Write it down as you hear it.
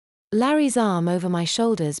Larry's arm over my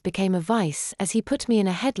shoulders became a vice as he put me in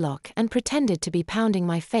a headlock and pretended to be pounding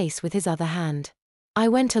my face with his other hand. I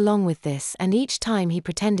went along with this, and each time he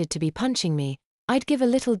pretended to be punching me, I'd give a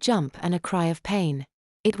little jump and a cry of pain.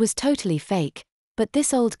 It was totally fake, but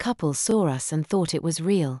this old couple saw us and thought it was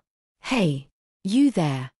real. "Hey, you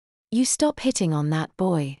there. You stop hitting on that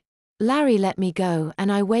boy." Larry let me go and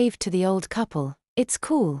I waved to the old couple. "It's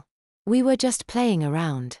cool. We were just playing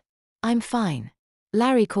around. I'm fine."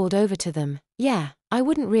 Larry called over to them, "Yeah, I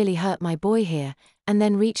wouldn't really hurt my boy here," and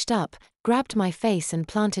then reached up, grabbed my face and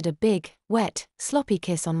planted a big, wet, sloppy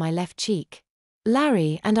kiss on my left cheek.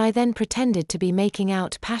 Larry and I then pretended to be making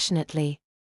out passionately.